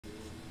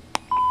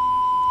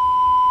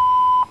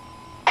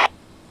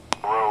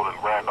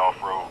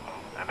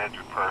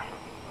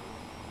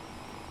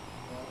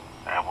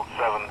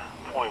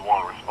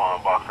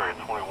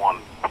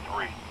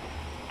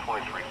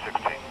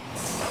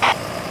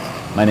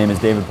My name is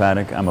David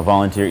Paddock. I'm a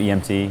volunteer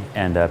EMT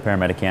and a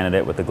paramedic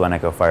candidate with the Glen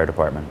Echo Fire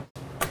Department.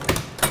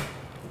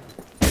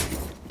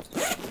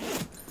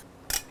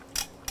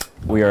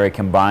 We are a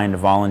combined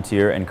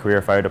volunteer and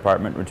career fire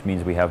department, which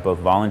means we have both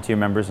volunteer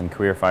members and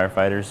career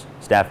firefighters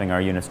staffing our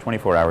units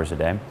 24 hours a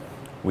day.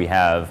 We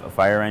have a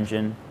fire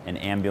engine, an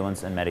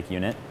ambulance and medic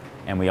unit,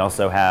 and we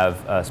also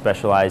have a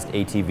specialized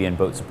ATV and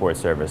boat support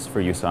service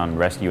for use on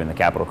rescue in the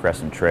Capitol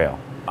Crescent Trail.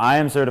 I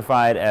am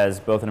certified as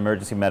both an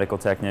emergency medical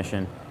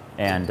technician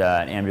and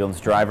an ambulance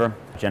driver.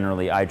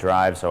 Generally, I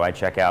drive, so I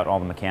check out all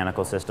the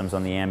mechanical systems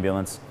on the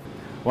ambulance.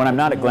 When I'm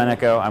not at Glen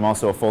Echo, I'm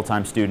also a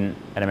full-time student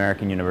at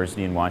American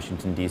University in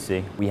Washington,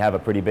 D.C. We have a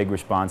pretty big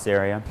response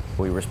area.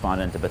 We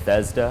respond into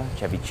Bethesda,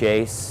 Chevy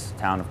Chase,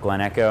 town of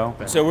Glen Echo.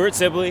 So we're at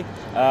Sibley.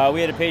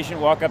 We had a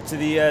patient walk up to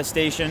the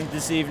station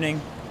this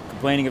evening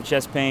complaining of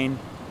chest pain.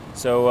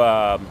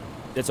 So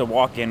it's a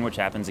walk-in, which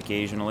happens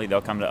occasionally.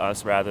 They'll come to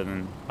us rather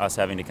than us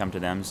having to come to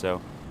them.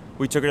 So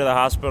we took her to the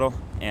hospital,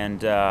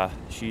 and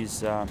she's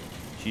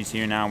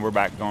here now, and we're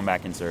going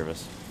back in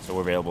service. So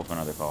we're available for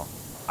another call.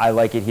 I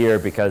like it here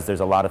because there's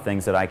a lot of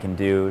things that I can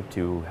do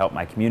to help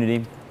my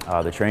community.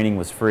 The training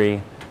was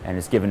free, and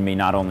it's given me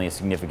not only a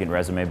significant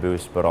resume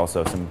boost, but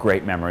also some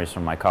great memories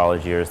from my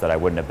college years that I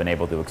wouldn't have been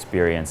able to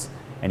experience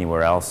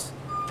anywhere else.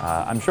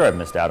 I'm sure I've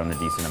missed out on a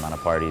decent amount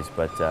of parties,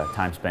 but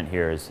time spent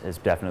here has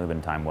definitely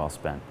been time well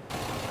spent.